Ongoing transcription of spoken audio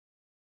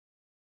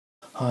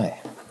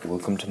Hi,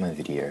 welcome to my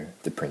video,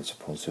 The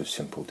Principles of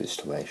Simple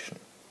Distillation.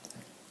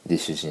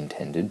 This is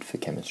intended for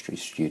chemistry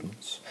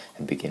students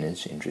and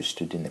beginners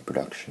interested in the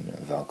production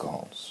of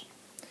alcohols.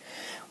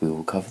 We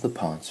will cover the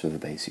parts of a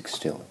basic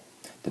still,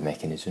 the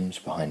mechanisms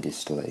behind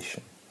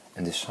distillation,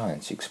 and the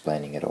science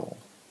explaining it all.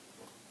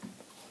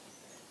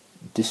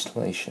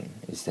 Distillation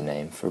is the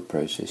name for a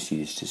process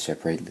used to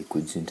separate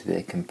liquids into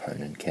their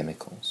component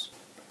chemicals.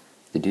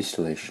 The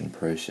distillation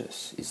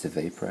process is the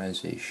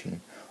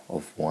vaporization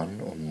of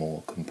one or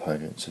more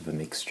components of a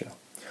mixture,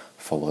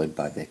 followed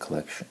by their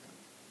collection.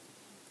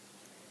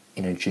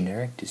 In a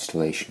generic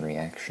distillation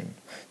reaction,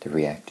 the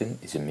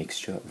reactant is a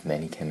mixture of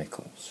many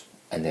chemicals,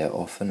 and they are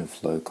often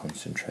of low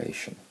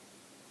concentration.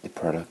 The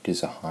product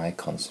is a high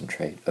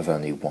concentrate of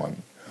only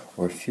one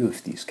or a few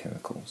of these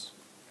chemicals.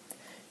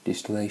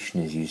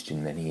 Distillation is used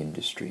in many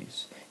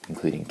industries,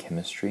 including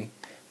chemistry,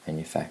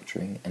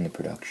 manufacturing, and the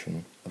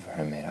production of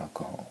homemade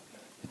alcohol.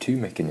 The two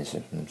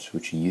mechanisms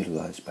which are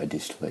utilized by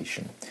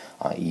distillation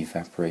are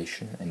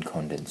evaporation and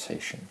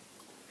condensation.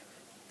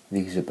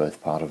 These are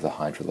both part of the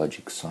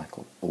hydrologic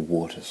cycle, or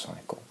water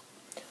cycle.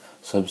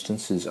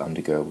 Substances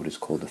undergo what is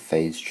called a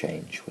phase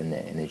change when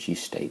their energy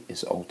state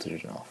is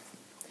altered enough.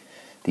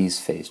 These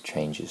phase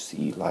changes that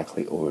you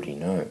likely already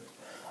know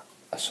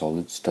are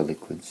solids to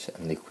liquids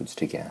and liquids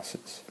to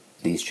gases.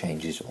 These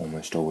changes are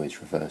almost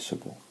always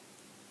reversible.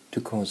 To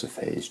cause a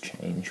phase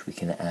change, we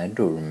can add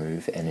or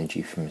remove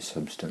energy from a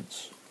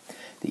substance.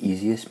 The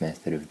easiest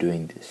method of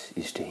doing this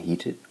is to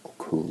heat it or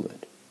cool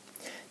it.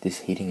 This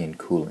heating and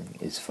cooling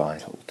is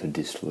vital to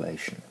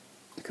distillation.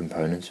 The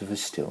components of a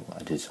still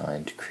are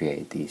designed to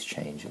create these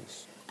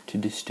changes. To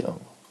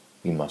distill,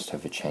 we must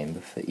have a chamber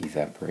for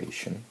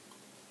evaporation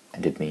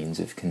and a means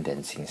of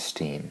condensing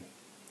steam.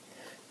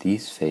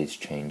 These phase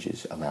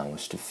changes allow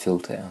us to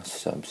filter our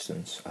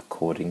substance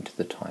according to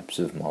the types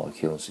of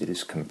molecules it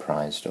is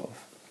comprised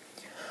of.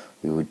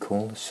 We would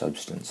call the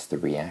substance the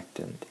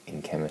reactant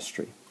in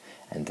chemistry,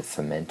 and the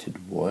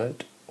fermented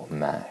wort or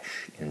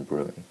mash in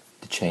brewing.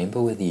 The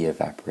chamber where the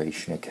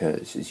evaporation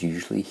occurs is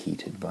usually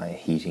heated by a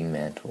heating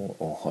mantle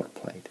or hot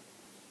plate.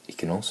 It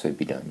can also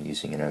be done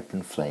using an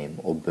open flame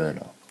or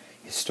burner.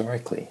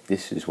 Historically,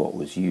 this is what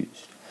was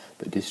used,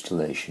 but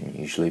distillation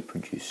usually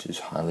produces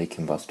highly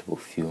combustible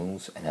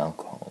fuels and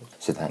alcohols,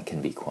 so that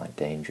can be quite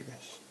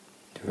dangerous.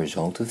 The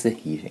result of the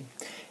heating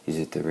is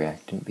that the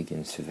reactant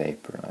begins to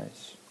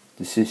vaporize.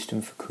 The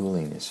system for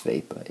cooling this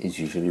vapor is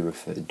usually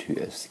referred to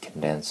as the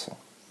condenser.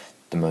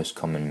 The most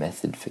common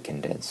method for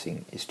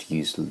condensing is to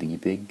use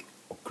Liebig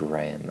or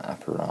Graham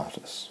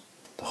apparatus.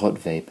 The hot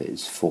vapor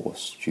is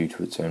forced due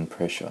to its own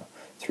pressure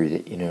through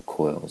the inner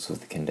coils of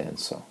the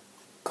condenser.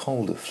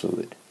 Colder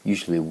fluid,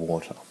 usually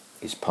water,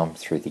 is pumped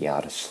through the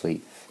outer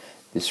sleeve.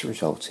 This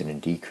results in a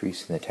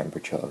decrease in the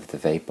temperature of the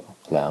vapor,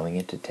 allowing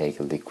it to take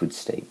a liquid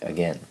state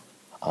again.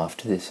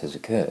 After this has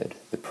occurred,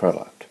 the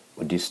product,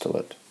 or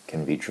distillate,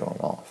 can be drawn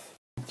off.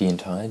 The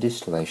entire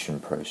distillation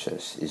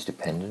process is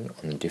dependent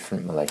on the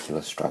different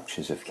molecular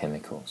structures of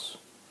chemicals.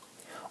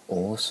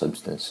 All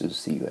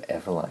substances that you are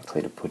ever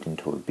likely to put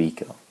into a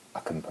beaker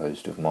are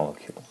composed of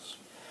molecules.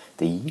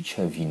 They each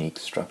have unique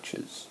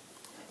structures.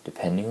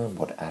 Depending on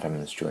what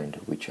atoms join to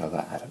which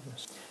other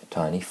atoms,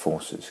 tiny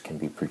forces can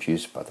be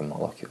produced by the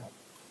molecule.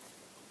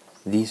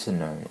 These are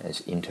known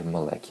as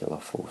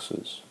intermolecular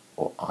forces,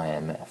 or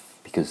IMF,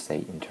 because they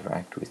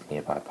interact with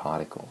nearby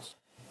particles.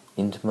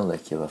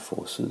 Intermolecular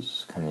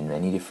forces come in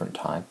many different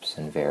types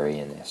and vary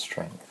in their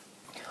strength.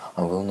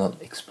 I will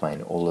not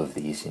explain all of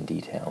these in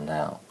detail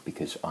now,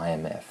 because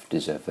IMF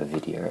deserve a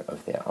video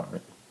of their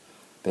own.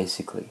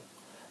 Basically,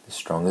 the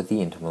stronger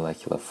the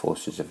intermolecular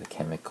forces of a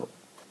chemical,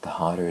 the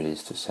harder it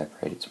is to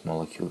separate its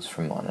molecules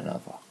from one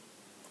another.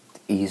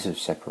 The ease of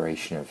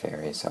separation of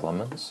various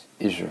elements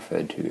is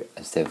referred to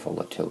as their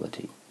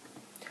volatility.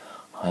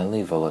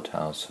 Highly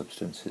volatile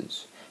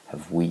substances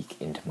have weak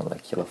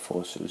intermolecular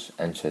forces,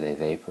 and so they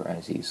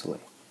vaporize easily,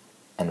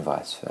 and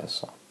vice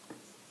versa.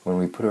 When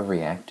we put a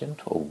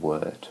reactant or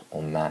wort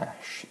or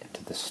mash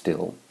into the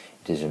still,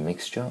 it is a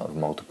mixture of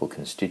multiple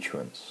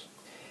constituents.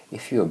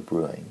 If you are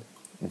brewing,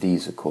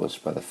 these are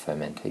caused by the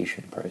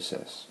fermentation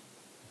process.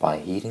 By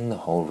heating the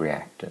whole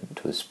reactant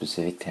to a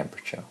specific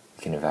temperature,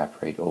 we can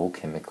evaporate all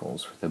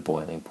chemicals with a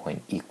boiling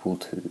point equal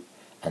to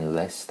and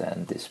less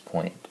than this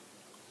point.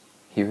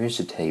 Here is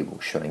a table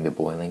showing the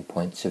boiling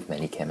points of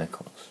many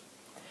chemicals.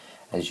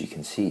 As you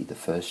can see, the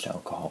first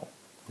alcohol,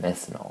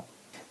 methanol,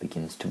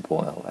 begins to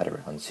boil at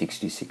around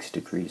 66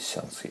 degrees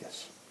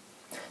Celsius.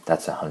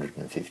 That's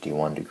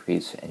 151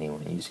 degrees for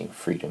anyone using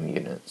freedom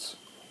units.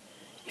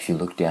 If you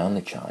look down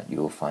the chart, you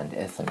will find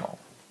ethanol.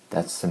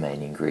 That's the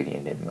main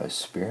ingredient in most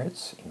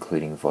spirits,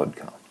 including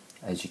vodka.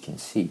 As you can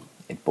see,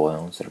 it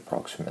boils at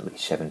approximately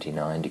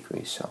 79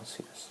 degrees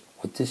Celsius.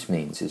 What this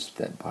means is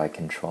that by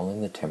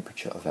controlling the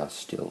temperature of our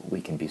still,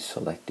 we can be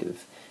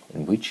selective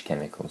in which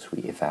chemicals we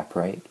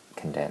evaporate,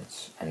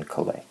 condense, and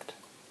collect.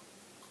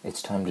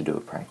 It's time to do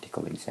a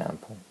practical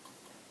example.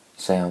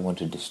 Say I want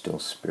to distill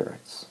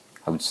spirits.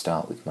 I would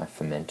start with my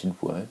fermented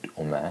wort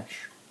or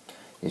mash,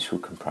 This will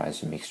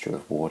comprise a mixture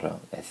of water,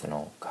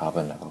 ethanol,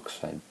 carbon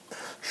dioxide,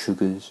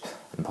 sugars,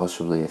 and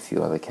possibly a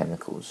few other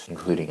chemicals,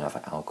 including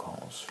other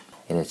alcohols.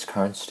 In its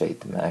current state,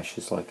 the mash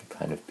is like a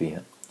kind of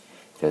beer.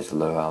 It has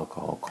low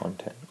alcohol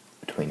content,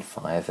 between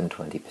 5 and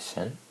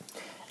 20%,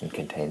 and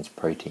contains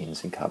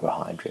proteins and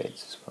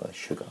carbohydrates as well as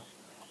sugar.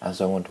 As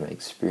I want to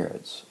make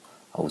spirits,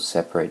 I will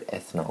separate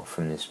ethanol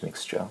from this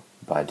mixture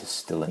by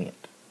distilling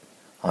it.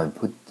 I will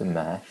put the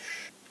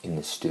mash in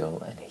the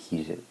still and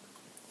heat it.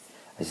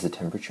 As the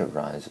temperature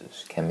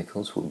rises,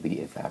 chemicals will be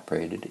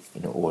evaporated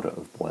in order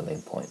of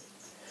boiling point.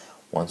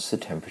 Once the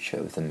temperature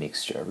of the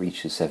mixture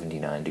reaches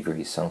 79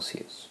 degrees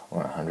Celsius,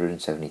 or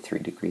 173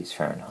 degrees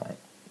Fahrenheit,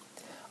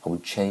 I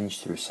would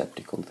change the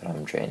receptacle that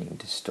I'm draining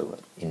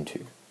distillate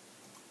into.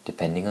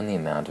 Depending on the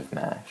amount of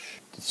mash,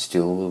 the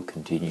still will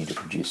continue to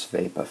produce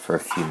vapor for a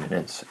few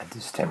minutes at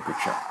this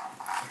temperature.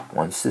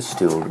 Once the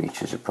still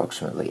reaches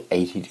approximately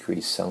 80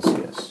 degrees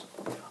Celsius,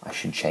 I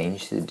should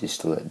change the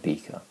distillate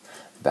beaker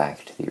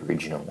back to the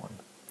original one.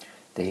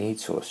 The heat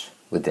source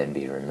would then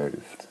be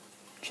removed.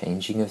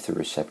 Changing of the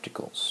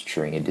receptacles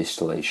during a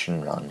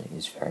distillation run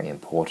is very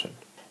important.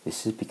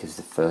 This is because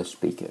the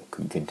first beaker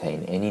could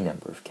contain any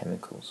number of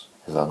chemicals,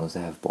 as long as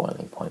they have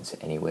boiling points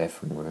anywhere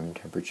from room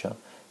temperature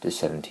to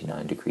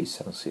 79 degrees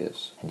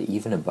Celsius, and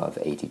even above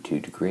 82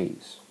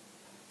 degrees.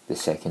 The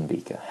second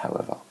beaker,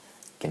 however,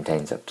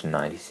 contains up to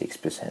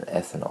 96%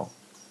 ethanol.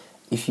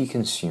 If you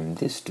consume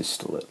this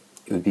distillate,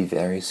 it would be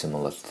very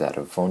similar to that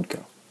of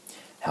vodka.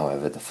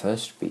 However, the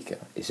first beaker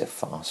is a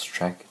fast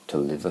track to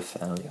liver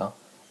failure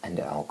and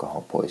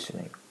alcohol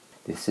poisoning.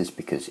 This is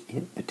because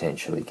it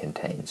potentially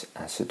contains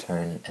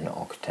acetone and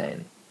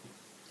octane.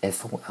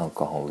 Ethyl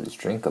alcohol is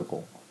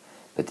drinkable,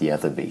 but the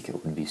other beaker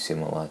would be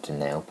similar to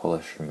nail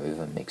polish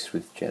remover mixed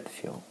with jet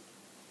fuel.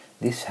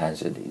 This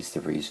hazard is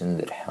the reason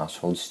that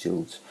household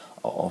stills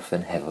are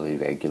often heavily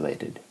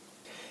regulated.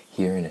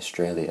 Here in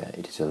Australia,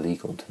 it is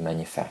illegal to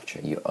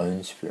manufacture your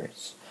own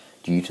spirits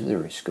due to the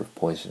risk of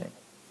poisoning.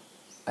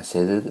 I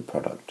said that the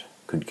product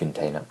could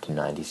contain up to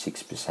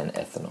 96%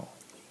 ethanol.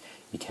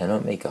 You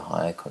cannot make a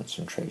higher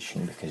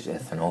concentration because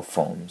ethanol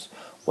forms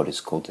what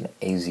is called an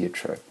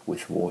azeotrope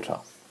with water.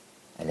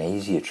 An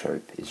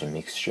azeotrope is a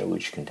mixture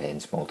which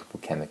contains multiple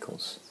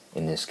chemicals,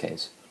 in this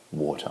case,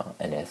 water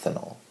and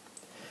ethanol.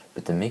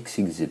 But the mix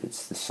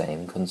exhibits the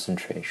same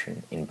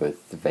concentration in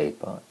both the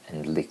vapor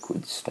and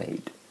liquid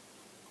state.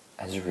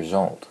 As a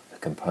result, the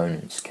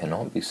components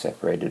cannot be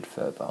separated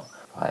further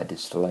via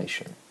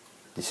distillation.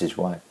 This is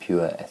why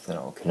pure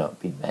ethanol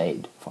cannot be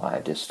made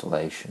via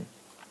distillation.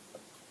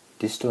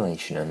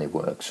 Distillation only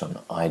works on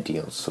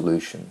ideal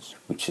solutions,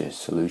 which are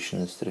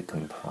solutions that are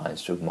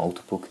comprised of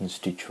multiple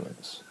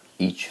constituents,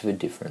 each of a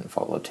different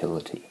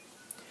volatility.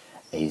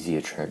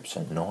 Azeotropes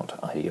are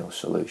not ideal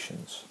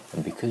solutions,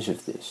 and because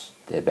of this,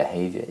 their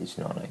behavior is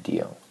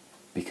non-ideal.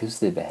 Because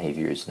their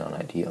behavior is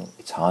non-ideal,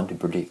 it's hard to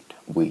predict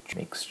which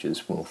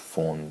mixtures will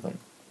form them.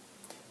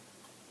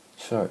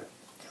 So,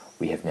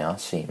 we have now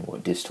seen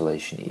what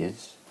distillation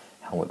is,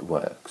 how it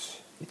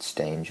works, its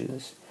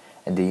dangers,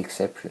 and the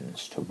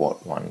exceptions to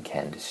what one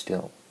can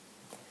distill.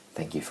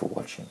 Thank you for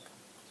watching.